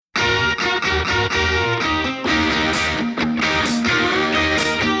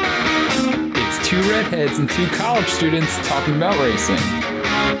redheads and two college students talking about racing.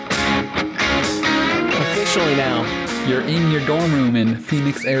 Officially now. You're in your dorm room in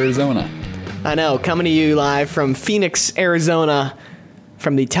Phoenix, Arizona. I know, coming to you live from Phoenix, Arizona,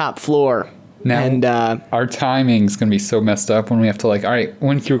 from the top floor. Now, and our timing's going to be so messed up when we have to all right,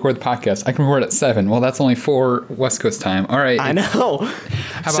 when can you record the podcast? I can record at 7. Well, that's only 4 West Coast time. All right. I know.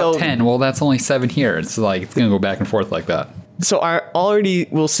 How about 10? Well, that's only 7 here. It's it's going to go back and forth like that. So I already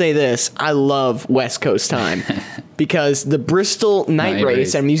will say this. I love West Coast time because the Bristol night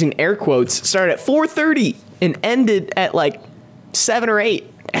race, I'm using air quotes, started at 4:30 and ended at 7 or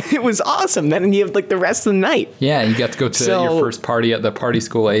 8. It was awesome. Then you have the rest of the night. Yeah, you got to go to your first party at the party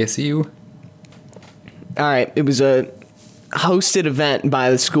school ASU. All right. It was a hosted event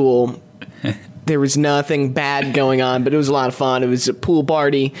by the school. There was nothing bad going on, but it was a lot of fun. It was a pool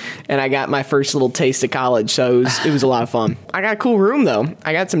party, and I got my first little taste of college, so it was a lot of fun. I got a cool room, though.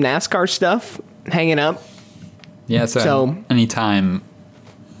 I got some NASCAR stuff hanging up. Yeah, so anytime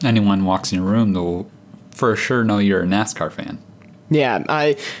anyone walks in your room, they'll for sure know you're a NASCAR fan. Yeah,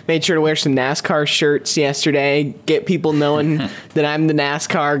 I made sure to wear some NASCAR shirts yesterday, get people knowing that I'm the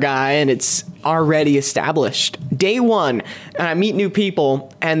NASCAR guy, and it's already established. Day one, and I meet new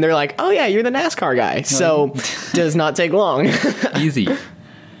people, and they're like, oh, yeah, you're the NASCAR guy. So does not take long. Easy.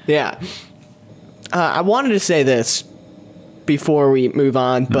 Yeah. I wanted to say this before we move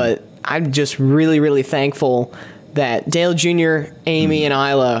on, but I'm just really, really thankful that Dale Jr., Amy, and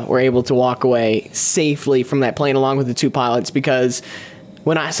Isla were able to walk away safely from that plane along with the two pilots, because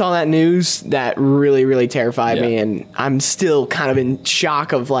when I saw that news, that really, really terrified me, and I'm still kind of in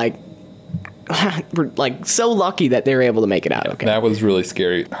shock of we're so lucky that they were able to make it out okay. That was really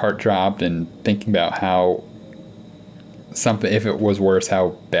scary. Heart dropped, and thinking about how if it was worse,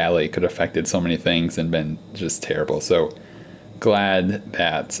 how badly it could have affected so many things and been just terrible. So glad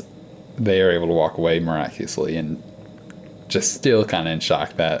that they are able to walk away miraculously, and just still kind of in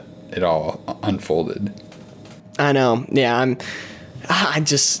shock that it all unfolded. I know. Yeah,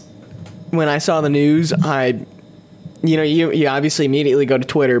 when I saw the news, you obviously immediately go to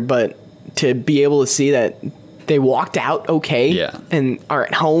Twitter, but to be able to see that they walked out okay and are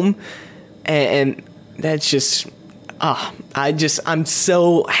at home, and that's just, I'm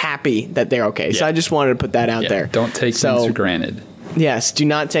so happy that they're okay. Yeah. So I just wanted to put that out there. Don't take things for granted. Yes, do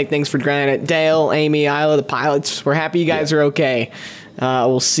not take things for granted. Dale, Amy, Isla, the pilots, we're happy you guys are okay.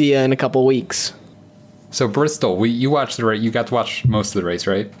 We'll see you in a couple weeks. So Bristol, you watched the race. You got to watch most of the race,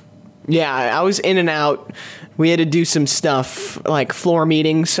 right? Yeah, I was in and out. We had to do some stuff like floor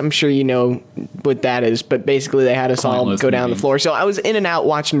meetings. I'm sure you know what that is, but basically they had us all go down the floor. So I was in and out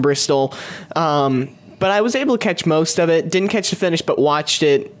watching Bristol, but I was able to catch most of it. Didn't catch the finish, but watched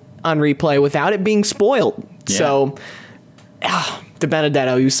it on replay without it being spoiled. Yeah. So De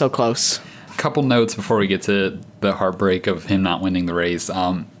Benedetto, he was so close. A couple notes before we get to the heartbreak of him not winning the race.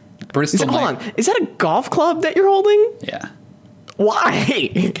 Bristol. Hold on. Is that a golf club that you're holding? Yeah.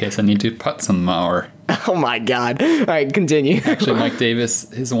 Why? In case I need to putt some more. Oh my God. All right, continue. Actually, Mike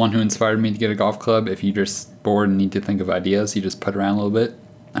Davis is the one who inspired me to get a golf club. If you're just bored and need to think of ideas, you just putt around a little bit.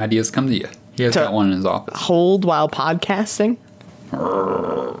 Ideas come to you. He has got one in his office. Hold while podcasting?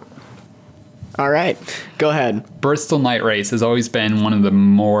 All right, go ahead. Bristol Night Race has always been one of the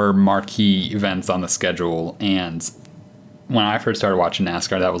more marquee events on the schedule, and when I first started watching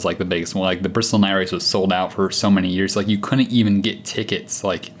NASCAR, that was the biggest one. The Bristol Night Race was sold out for so many years. You couldn't even get tickets.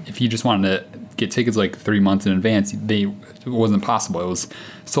 If you just wanted to get tickets 3 months in advance, it wasn't possible. It was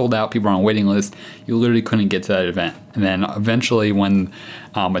sold out. People were on a waiting list. You literally couldn't get to that event. And then eventually, when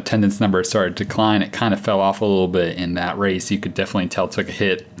attendance numbers started to decline, it kind of fell off a little bit in that race. You could definitely tell it took a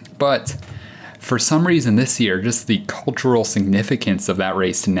hit, but for some reason this year, just the cultural significance of that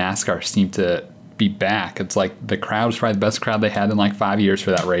race to NASCAR seemed to be back. It's the crowd was probably the best crowd they had in 5 years for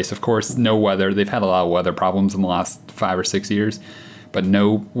that race. Of course, no weather. They've had a lot of weather problems in the last 5 or 6 years, but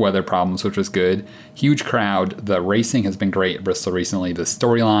no weather problems, which was good. Huge crowd. The racing has been great at Bristol recently. The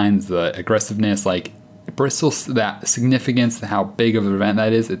storylines, the aggressiveness, Bristol's that significance, how big of an event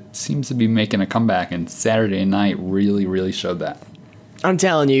that is, it seems to be making a comeback, and Saturday night really, really showed that. I'm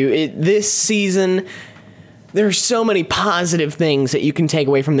telling you, this season, there are so many positive things that you can take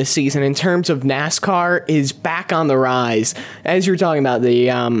away from this season in terms of NASCAR is back on the rise. As you were talking about, the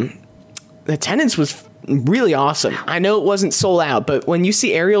attendance was really awesome. I know it wasn't sold out, but when you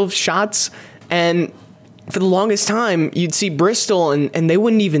see aerial shots, and for the longest time, you'd see Bristol, and they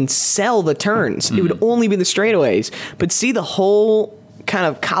wouldn't even sell the turns. Mm-hmm. It would only be the straightaways. But see the whole kind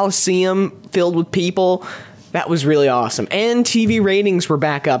of Coliseum filled with people. That was really awesome. And TV ratings were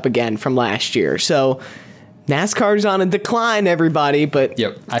back up again from last year. So NASCAR's on a decline, everybody, but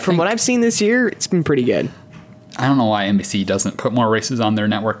Yep, from what I've seen this year, it's been pretty good. I don't know why NBC doesn't put more races on their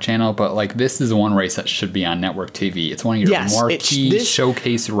network channel, but like this is one race that should be on network TV. It's one of your marquee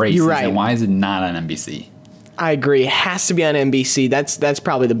showcase races, you're right. and why is it not on NBC? I agree. It has to be on NBC. That's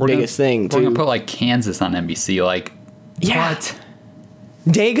probably the biggest thing. We're gonna put like Kansas on NBC. Like, what?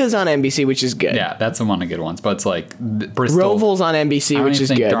 Dega's on NBC, which is good. Yeah, that's one of the good ones. But it's like Bristol. Roval's on NBC, which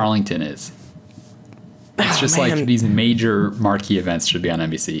is good. Darlington is. It's just like these major marquee events should be on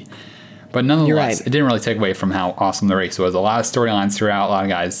NBC. But nonetheless, it didn't really take away from how awesome the race was. A lot of storylines throughout. A lot of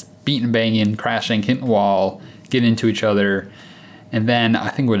guys beating, banging, crashing, hitting the wall, getting into each other. And then I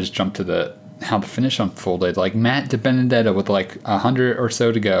think we'll just jump to how the finish unfolded. Like Matt DiBenedetto with like 100 or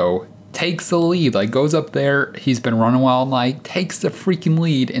so to go takes the lead. Like goes up there. He's been running well all night. Takes the freaking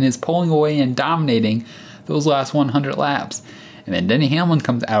lead and is pulling away and dominating those last 100 laps. And then Denny Hamlin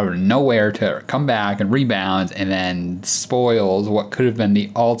comes out of nowhere to come back and rebound and then spoils what could have been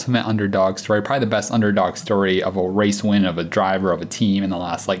the ultimate underdog story, probably the best underdog story of a race win of a driver of a team in the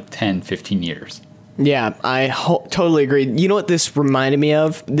last like 10, 15 years. Yeah, I totally agree. You know what this reminded me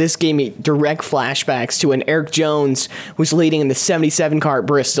of? This gave me direct flashbacks to when Eric Jones was leading in the 77 car at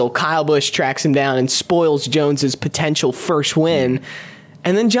Bristol. Kyle Busch tracks him down and spoils Jones's potential first win.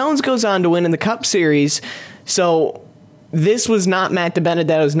 And then Jones goes on to win in the Cup Series. So this was not Matt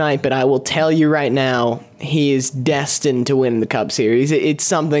DiBenedetto's night, but I will tell you right now, he is destined to win the Cup Series. It's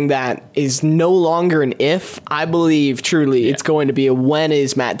something that is no longer an if. I believe truly it's going to be a when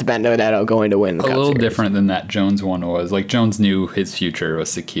is Matt DiBenedetto going to win the Cup Series. A little different than that Jones one was. Like Jones knew his future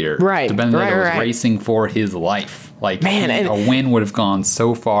was secure. Right. DiBenedetto was racing for his life. Like a win would have gone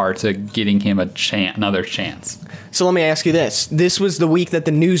so far to getting him another chance. So let me ask you this. This was the week that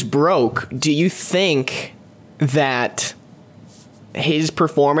the news broke. Do you think that his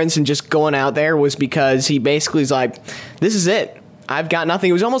performance and just going out there was because he basically is like, this is it. I've got nothing.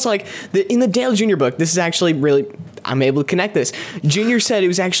 It was almost like in the Dale Jr. book, this is actually really, I'm able to connect this. Jr. said it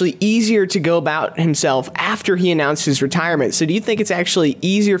was actually easier to go about himself after he announced his retirement. So do you think it's actually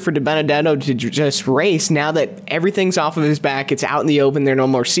easier for DiBenedetto to just race now that everything's off of his back? It's out in the open. There are no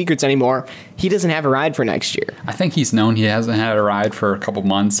more secrets anymore. He doesn't have a ride for next year. I think he's known he hasn't had a ride for a couple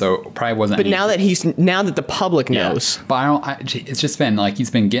months, so probably wasn't. But now that the public knows. But it's just been like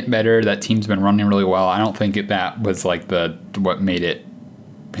he's been getting better. That team's been running really well. I don't think that was like what made it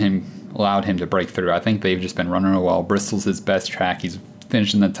allowed him to break through. I think they've just been running really well. Bristol's his best track. He's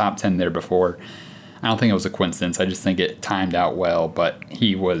finished in the top 10 there before. I don't think it was a coincidence. I just think it timed out well, but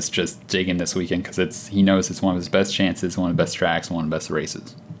he was just digging this weekend because he knows it's one of his best chances, one of the best tracks, one of the best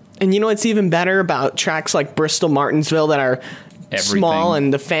races. And you know what's even better about tracks like Bristol, Martinsville that are small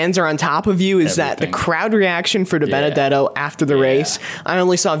and the fans are on top of you is that the crowd reaction for DiBenedetto after the race. I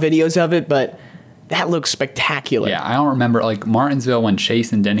only saw videos of it, but that looks spectacular. Yeah, I don't remember, like, Martinsville when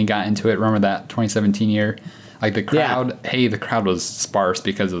Chase and Denny got into it. Remember that 2017 year? Like, the crowd, the crowd was sparse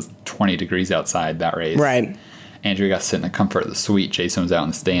because it was 20 degrees outside that race. Right. Andrew got to sit in the comfort of the suite. Jason was out in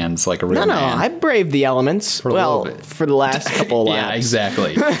the stands like a real man. I braved the elements. For the last couple of laps. Yeah,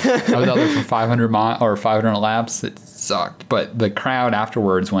 exactly. I was out there for 500 laps. It sucked. But the crowd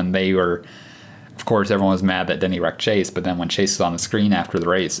afterwards, when they were, of course, everyone was mad that Denny wrecked Chase. But then when Chase was on the screen after the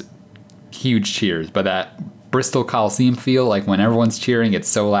race, huge cheers. But that Bristol Coliseum feel, like when everyone's cheering, it's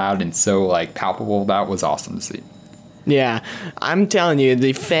so loud and so like palpable. That was awesome to see. Yeah, I'm telling you,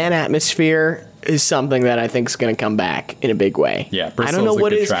 the fan atmosphere is something that I think is going to come back in a big way. Yeah, Bristol's a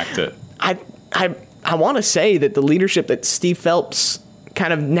good track to. I want to say that the leadership that Steve Phelps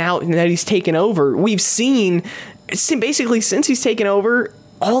kind of now that he's taken over, we've seen basically since he's taken over,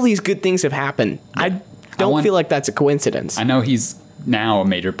 all these good things have happened. Yeah. I don't feel like that's a coincidence. I know he's now a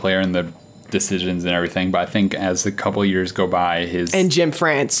major player in the decisions and everything, but I think as a couple of years go by, and Jim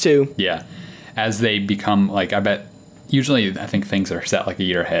France too. Yeah, as they become like, I bet. Usually, I think things are set like a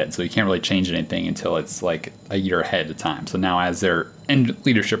year ahead, so you can't really change anything until it's like a year ahead of time. So now, as they're in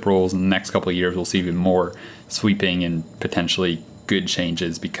leadership roles in the next couple of years, we'll see even more sweeping and potentially good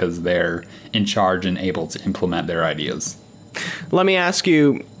changes because they're in charge and able to implement their ideas. Let me ask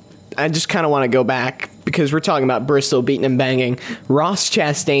you, I just kind of want to go back because we're talking about Bristol beating and banging. Ross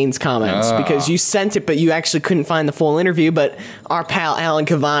Chastain's comments, because you sent it, but you actually couldn't find the full interview, but our pal Alan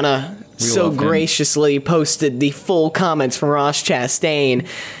Cavana so graciously posted the full comments from Ross Chastain.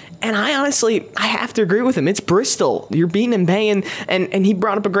 And I have to agree with him. It's Bristol. You're beating and banging. And he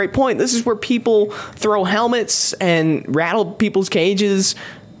brought up a great point. This is where people throw helmets and rattle people's cages.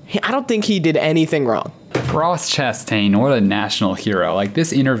 I don't think he did anything wrong. Ross Chastain, what a national hero. Like,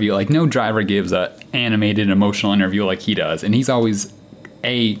 this interview, like, no driver gives a animated, emotional interview like he does. And he's always,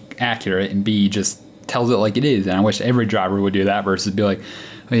 A, accurate, and B, just tells it like it is. And I wish every driver would do that versus be like,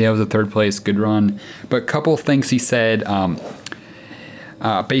 oh yeah, it was a third place, good run. But a couple things he said,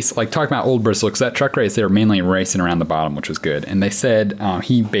 basically, like talking about Old Bristol, because that truck race, they were mainly racing around the bottom, which was good. And they said,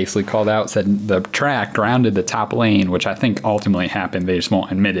 he basically called out, said the track grounded the top lane, which I think ultimately happened. They just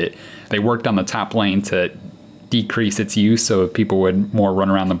won't admit it. They worked on the top lane to decrease its use so people would more run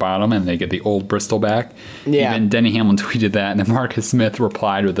around the bottom and they get the Old Bristol back. Yeah. Even Denny Hamlin tweeted that, and then Marcus Smith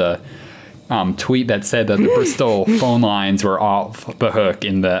replied with a tweet that said that the Bristol phone lines were off the hook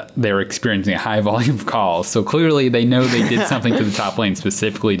and that they were experiencing a high volume of calls. So clearly they know they did something to the top lane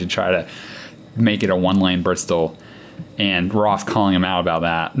specifically to try to make it a one-lane Bristol. And Ross calling him out about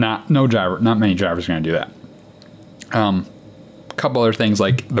that. Not many drivers are going to do that. Couple other things,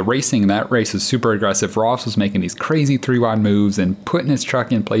 like the racing, that race was super aggressive. Ross was making these crazy 3-wide moves and putting his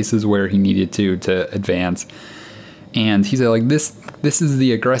truck in places where he needed to advance. And he said, like, this is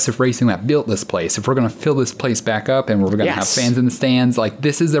the aggressive racing that built this place. If we're going to fill this place back up and we're going to have fans in the stands, like,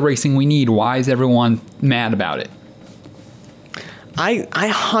 this is the racing we need. Why is everyone mad about it? I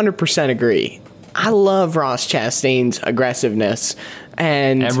 100% agree. I love Ross Chastain's aggressiveness,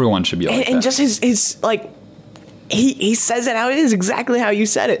 and everyone should be like that. And just his like. He says it how it is, exactly how you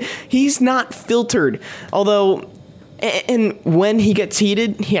said it. He's not filtered. Although, and when he gets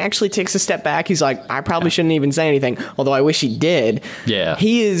heated, he actually takes a step back. He's like, I probably shouldn't even say anything, although I wish he did. Yeah.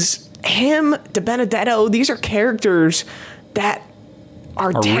 Him, DiBenedetto, these are characters that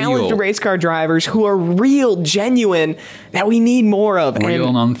are talented race car drivers who are real, genuine, that we need more of. Real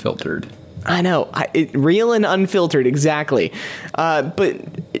and unfiltered. I know. Real and unfiltered, exactly. But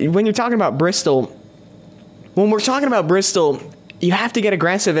when you're talking about Bristol... When we're talking about Bristol, you have to get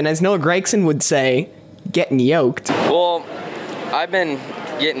aggressive, and as Noah Gragson would say, getting yoked. Well, I've been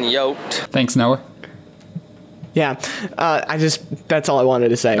getting yoked. Thanks, Noah. Yeah, that's all I wanted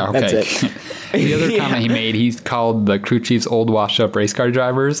to say. Okay. That's it. The other comment he made, he's called the crew chiefs old washed-up race car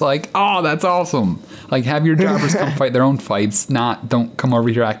drivers. Like, oh, that's awesome. Like, have your drivers come fight their own fights, don't come over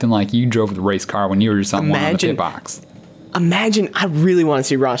here acting like you drove the race car when you were just on one on the pit box. Imagine, I really want to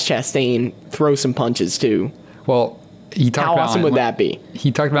see Ross Chastain throw some punches, too. Well, he talked about... How awesome would that be?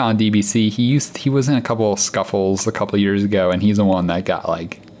 He talked about on DBC, he was in a couple of scuffles a couple of years ago, and he's the one that got,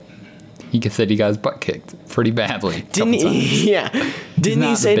 like... He said he got his butt kicked pretty badly. Didn't he? Yeah. Didn't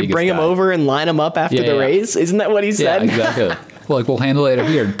he say to bring him over and line him up after the race? Isn't that what he said? Yeah, exactly. Well, like, we'll handle it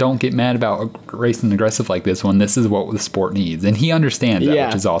here. Don't get mad about racing aggressive like this when this is what the sport needs. And he understands that,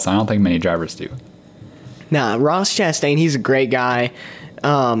 which is awesome. I don't think many drivers do. Nah, Ross Chastain, he's a great guy.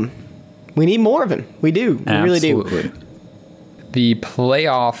 We need more of him. We do. We really do. The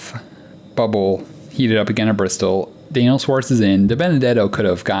playoff bubble heated up again at Bristol. Daniel Schwartz is in. DiBenedetto could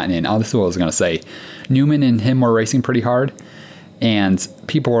have gotten in. Oh, this is what I was going to say. Newman and him were racing pretty hard. And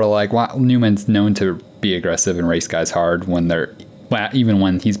people were like, well, Newman's known to be aggressive and race guys hard even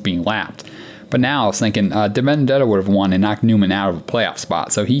when he's being lapped. But now I was thinking DiBenedetto would have won and knocked Newman out of a playoff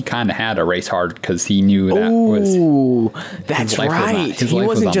spot. So he kind of had to race hard because he knew that that's right. He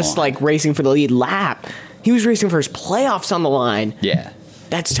wasn't just like racing for the lead lap. He was racing for his playoffs on the line. Yeah.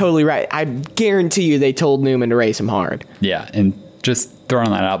 That's totally right. I guarantee you they told Newman to race him hard. Yeah, and just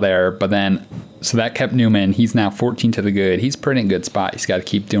throwing that out there. But then, so that kept Newman. He's now 14 to the good. He's pretty in a good spot. He's got to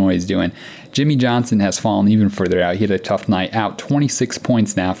keep doing what he's doing. Jimmie Johnson has fallen even further out. He had a tough night out. 26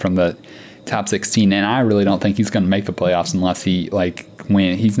 points now from the top 16, and I really don't think he's going to make the playoffs unless he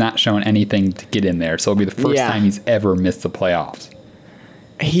win. He's not showing anything to get in there, so it'll be the first time he's ever missed the playoffs.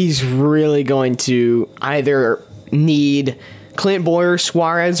 He's really going to either need Clint Bowyer,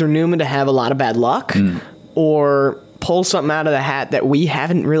 Suarez, or Newman to have a lot of bad luck, or pull something out of the hat that we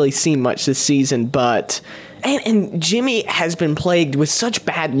haven't really seen much this season. But and Jimmy has been plagued with such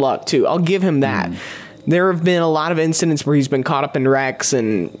bad luck too. I'll give him that. There have been a lot of incidents where he's been caught up in wrecks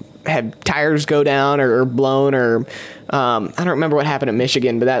and had tires go down or blown, or I don't remember what happened at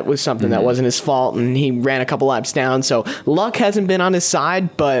Michigan, but that was something that wasn't his fault, and he ran a couple laps down. So luck hasn't been on his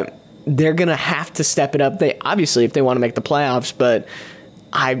side, but they're gonna have to step it up. They obviously, if they want to make the playoffs, but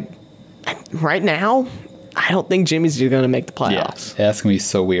right now, I don't think Jimmy's going to make the playoffs. Yeah, that's going to be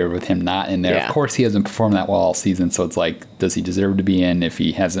so weird with him not in there. Yeah. Of course, he hasn't performed that well all season, so it's like, does he deserve to be in if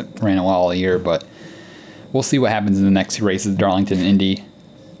he hasn't ran it well all year? But we'll see what happens in the next two races, Darlington and Indy.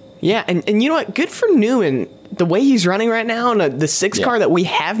 Yeah, and you know what? Good for Newman. The way he's running right now, and the six car that we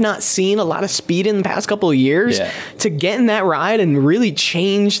have not seen a lot of speed in the past couple of years, to get in that ride and really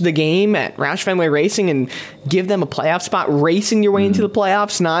change the game at Roush Fenway Racing and give them a playoff spot, racing your way into the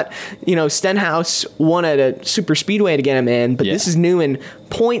playoffs. Not, Stenhouse won at a super speedway to get him in, but this is Newman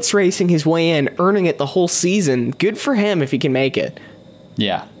points racing his way in, earning it the whole season. Good for him if he can make it.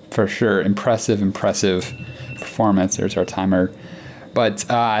 Yeah. For sure. Impressive performance. There's our timer. But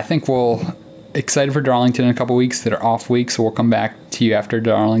I think we'll excited for Darlington in a couple weeks. That are off weeks, so we'll come back to you after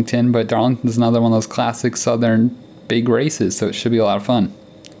Darlington. But Darlington's another one of those classic Southern big races, so it should be a lot of fun.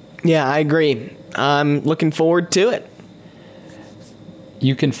 Yeah, I agree. I'm looking forward to it.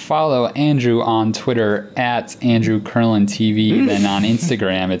 You can follow Andrew on Twitter at Andrew Curlin TV. Then on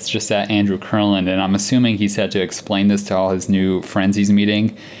Instagram, it's just at Andrew Curlin. And I'm assuming he's had to explain this to all his new friends he's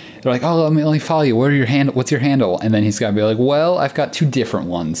meeting. They're like, "Oh, let me follow you. What's your handle?" And then he's got to be like, "Well, I've got 2 different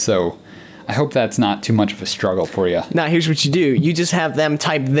ones." So I hope that's not too much of a struggle for you. Now, here's what you do. You just have them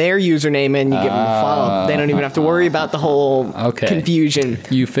type their username in, you give them a follow. They don't even have to worry about the whole confusion.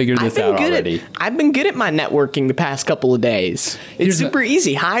 You figured this out already. I've been good at my networking the past couple of days. It's super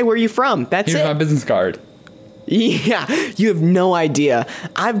easy. Hi, where are you from? That's it. Here's my business card. Yeah, you have no idea.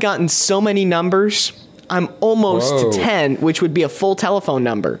 I've gotten so many numbers. I'm almost to 10, which would be a full telephone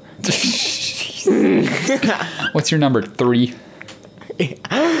number. What's your number? 3?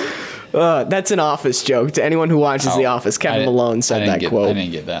 That's an Office joke. To anyone who watches The Office, Kevin Malone said that quote. I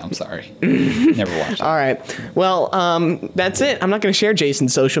didn't get that. I'm sorry. Never watched it. All right. Well, that's it. I'm not going to share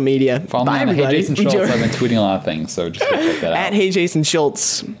Jason's social media. Follow me on Hey Jason Schultz. I've been tweeting a lot of things, so just go check that out. At Hey Jason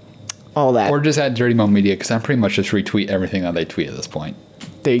Schultz. All that. Or just at Dirty Mo Media, because I'm pretty much just retweet everything that they tweet at this point.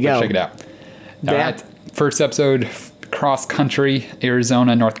 There you go. Check it out. All right. First episode, cross country,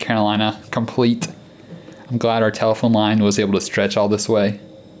 Arizona, North Carolina, complete. I'm glad our telephone line was able to stretch all this way.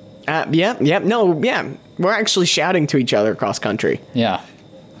 We're actually shouting to each other across country. Yeah.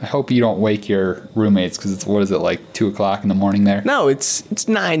 I hope you don't wake your roommates, because it's, what is it, like 2 o'clock in the morning there? No, it's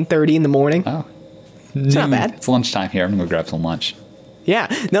 9:30 in the morning. Oh. It's not bad. It's lunchtime here. I'm going to go grab some lunch.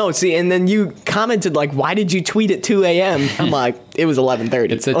 Yeah. No, see, and then you commented, like, why did you tweet at 2 a.m.? I'm like, it was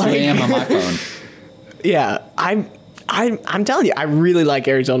 11:30. It's at 2 a.m. on my phone. Yeah. I'm telling you, I really like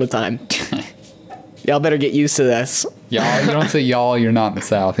Arizona time. Y'all better get used to this. Y'all, you don't say y'all, you're not in the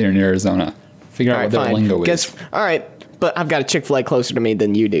South, you're in Arizona. Figure out what their lingo is. All right, but I've got a Chick-fil-A closer to me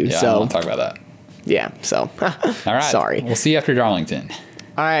than you do, yeah, so. I don't want to talk about that. Yeah, so. All right. Sorry. We'll see you after Darlington.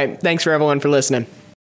 All right, thanks for everyone for listening.